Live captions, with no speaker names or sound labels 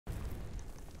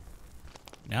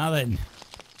Now then,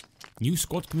 new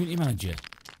squad community manager.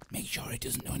 Make sure he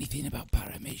doesn't know anything about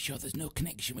Para. Make sure there's no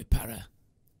connection with Para.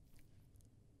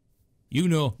 You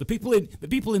know, the people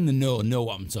in the know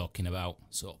what I'm talking about.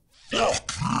 So. Where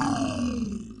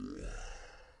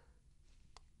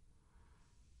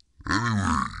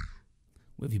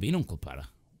have you been, Uncle Para?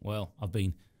 Well, I've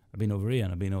been over here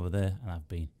and I've been over there and I've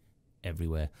been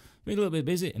everywhere. Been a little bit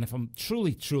busy, and if I'm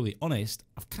truly honest,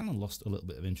 I've kind of lost a little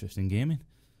bit of interest in gaming.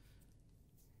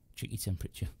 Check your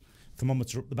temperature.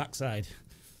 Thermometer up the backside.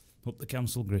 Up the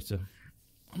council gritter.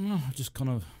 I don't know, just kind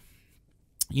of...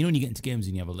 You know when you get into games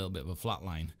and you have a little bit of a flat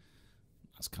line?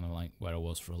 That's kind of like where I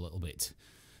was for a little bit.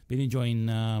 Been enjoying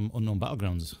Unknown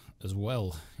Battlegrounds as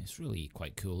well. It's really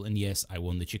quite cool. And yes, I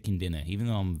won the chicken dinner. Even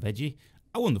though I'm veggie,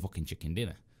 I won the fucking chicken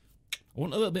dinner. I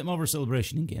want a little bit more of a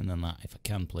celebration in game than that, if I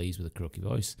can, please, with a croaky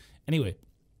voice. Anyway,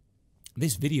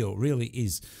 this video really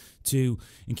is to,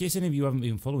 in case any of you haven't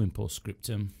been following Post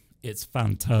Scriptum, it's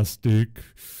fantastic.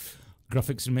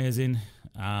 Graphics are amazing.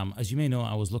 As you may know,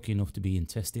 I was lucky enough to be in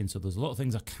testing, so there's a lot of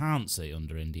things I can't say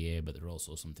under NDA, but there are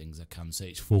also some things I can say.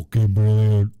 It's fucking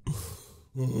brilliant.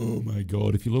 Oh my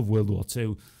god, if you love World War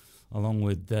II, along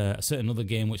with a certain other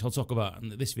game, which I'll talk about,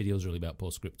 and this video is really about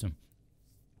Post Scriptum,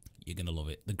 you're going to love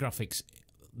it. The graphics,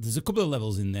 there's a couple of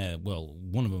levels in there, well,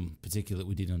 one of them particularly that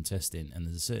we did on testing, and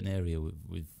there's a certain area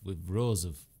with rows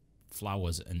of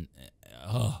flowers, and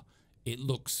it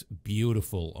looks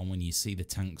beautiful. And when you see the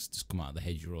tanks just come out of the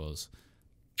hedgerows,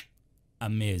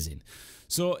 amazing.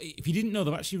 So if you didn't know,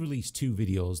 they've actually released 2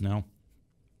 videos now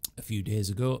a few days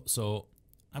ago, so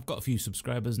I've got a few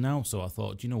subscribers now, so I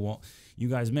thought, do you know what, you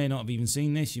guys may not have even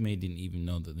seen this, you may didn't even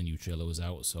know that the new trailer was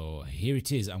out, so here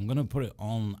it is. I'm going to put it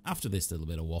on after this little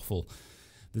bit of waffle.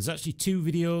 There's actually 2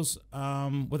 videos.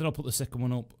 Whether I'll put the second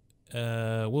one up,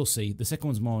 we'll see. The second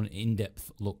one's more an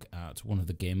in-depth look at one of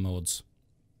the game modes,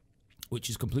 which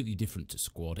is completely different to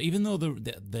Squad. Even though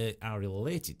they are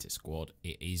related to Squad,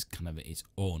 it is kind of its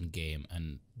own game,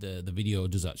 and the video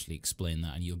does actually explain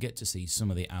that, and you'll get to see some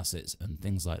of the assets and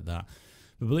things like that.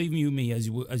 But believe you me, as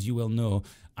you well know,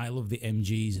 I love the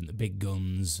MGs and the big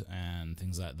guns and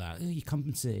things like that. You're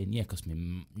compensating, yeah, because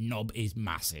my knob is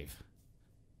massive.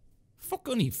 Fuck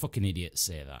only fucking idiots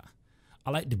say that.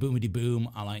 I like the boomity boom,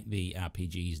 I like the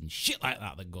RPGs and shit like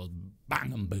that goes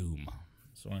bang and boom.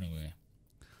 So anyway,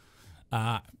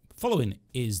 following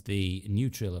is the new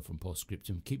trailer from Post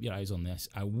Scriptum. Keep your eyes on this.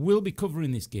 I will be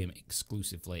covering this game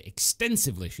exclusively,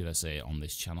 extensively should I say, on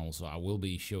this channel. So I will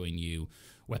be showing you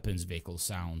weapons, vehicles,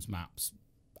 sounds, maps,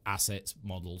 assets,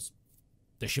 models,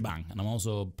 the shebang. And I'm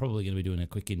also probably going to be doing a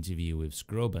quick interview with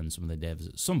Scrub and some of the devs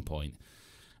at some point,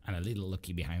 and a little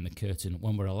looky behind the curtain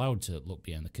when we're allowed to look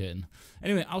behind the curtain.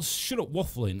 Anyway, I'll shut up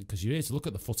waffling because you're here to look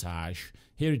at the footage.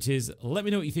 Here it is. Let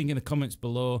me know what you think in the comments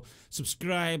below.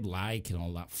 Subscribe, like, and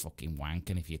all that fucking wank.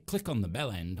 And if you click on the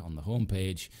bell end on the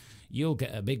homepage, you'll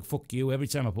get a big fuck you every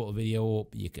time I put a video up.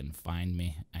 You can find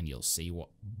me and you'll see what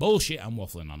bullshit I'm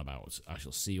waffling on about. I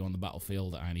shall see you on the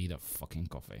battlefield. I need a fucking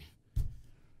coffee.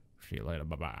 See you later.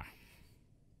 Bye-bye.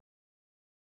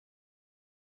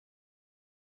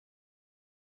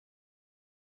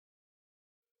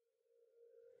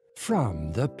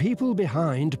 From the people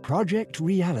behind Project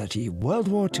Reality World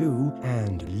War II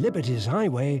and Liberty's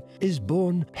Highway is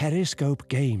born Periscope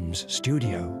Games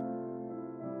Studio.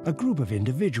 A group of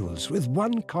individuals with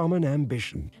one common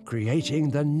ambition,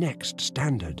 creating the next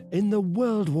standard in the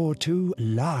World War II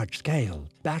large-scale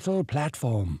battle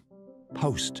platform,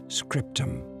 Post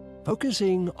Scriptum.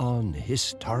 Focusing on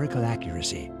historical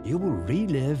accuracy, you will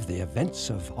relive the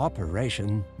events of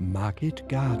Operation Market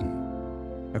Garden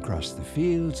across the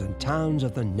fields and towns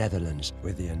of the Netherlands,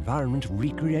 with the environment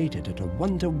recreated at a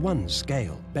 1-to-1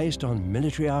 scale based on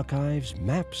military archives,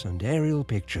 maps and aerial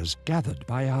pictures gathered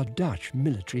by our Dutch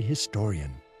military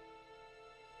historian.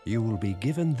 You will be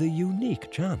given the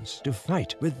unique chance to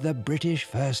fight with the British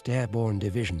 1st Airborne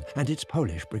Division and its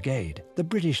Polish Brigade, the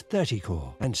British 30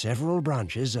 Corps and several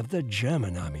branches of the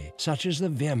German Army, such as the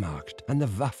Wehrmacht and the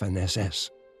Waffen-SS.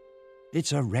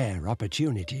 It's a rare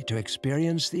opportunity to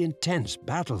experience the intense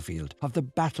battlefield of the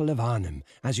Battle of Arnhem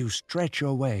as you stretch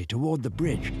your way toward the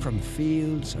bridge from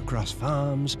fields across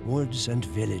farms, woods and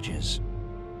villages.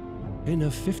 In a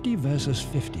 50 versus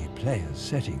 50 players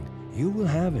setting, you will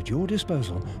have at your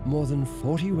disposal more than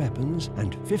 40 weapons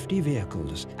and 50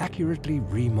 vehicles accurately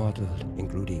remodeled,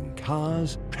 including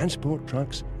cars, transport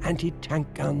trucks,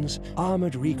 anti-tank guns,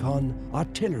 armored recon,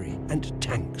 artillery and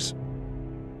tanks.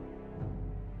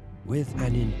 With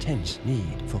an intense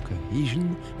need for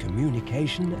cohesion,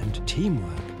 communication and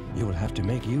teamwork, You will have to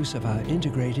make use of our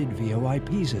integrated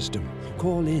VoIP system,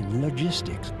 call in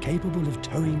logistics capable of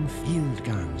towing field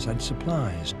guns and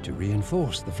supplies to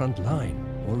reinforce the front line,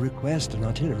 or request an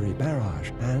artillery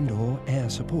barrage and/or air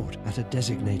support at a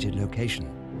designated location.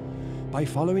 By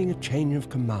following a chain of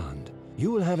command, you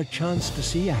will have a chance to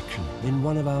see action in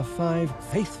one of our 5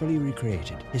 faithfully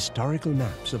recreated historical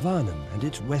maps of Arnhem and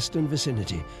its western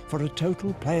vicinity for a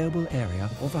total playable area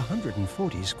of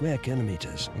 140 square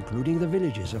kilometers, including the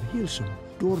villages of Hilsum,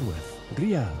 Dorwerth,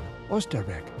 Grial,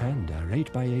 Oosterbeek, and our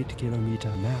 8x8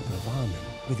 kilometer map of Arnhem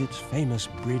with its famous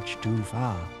Bridge Too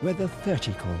Far, where the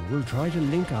 30 Corps will try to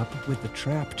link up with the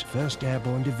trapped 1st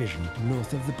Airborne Division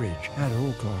north of the bridge at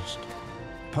all cost.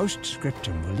 Post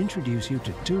Scriptum will introduce you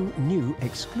to 2 new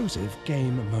exclusive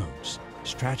game modes,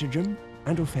 Stratagem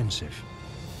and Offensive.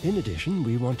 In addition,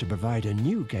 we want to provide a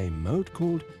new game mode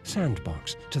called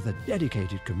Sandbox to the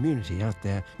dedicated community out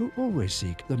there who always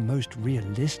seek the most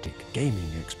realistic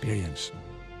gaming experience.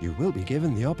 You will be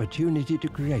given the opportunity to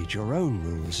create your own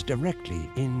rules directly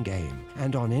in-game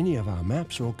and on any of our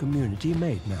maps or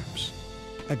community-made maps.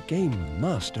 A game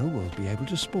master will be able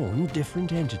to spawn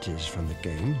different entities from the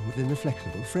game within a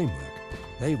flexible framework.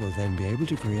 They will then be able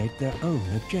to create their own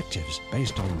objectives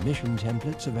based on mission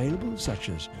templates available such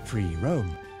as free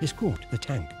roam, escort the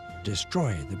tank,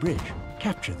 destroy the bridge,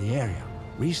 capture the area,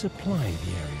 resupply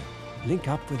the area, link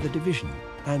up with the division,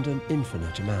 and an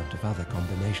infinite amount of other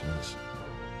combinations.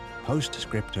 Post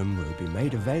Scriptum will be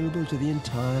made available to the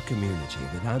entire community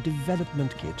with our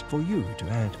development kit for you to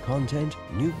add content,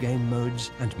 new game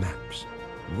modes, and maps.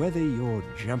 Whether you're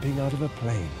jumping out of a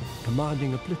plane,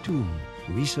 commanding a platoon,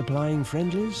 resupplying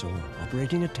friendlies, or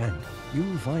operating a tank,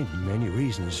 you'll find many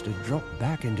reasons to drop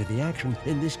back into the action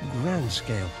in this grand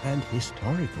scale and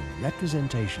historical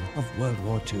representation of World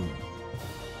War II.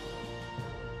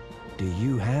 Do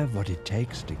you have what it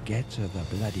takes to get to the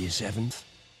bloody 7th?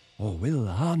 Or will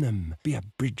Arnhem be a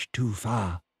bridge too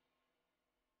far?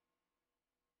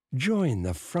 Join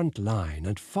the front line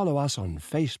and follow us on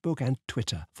Facebook and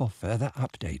Twitter for further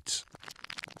updates.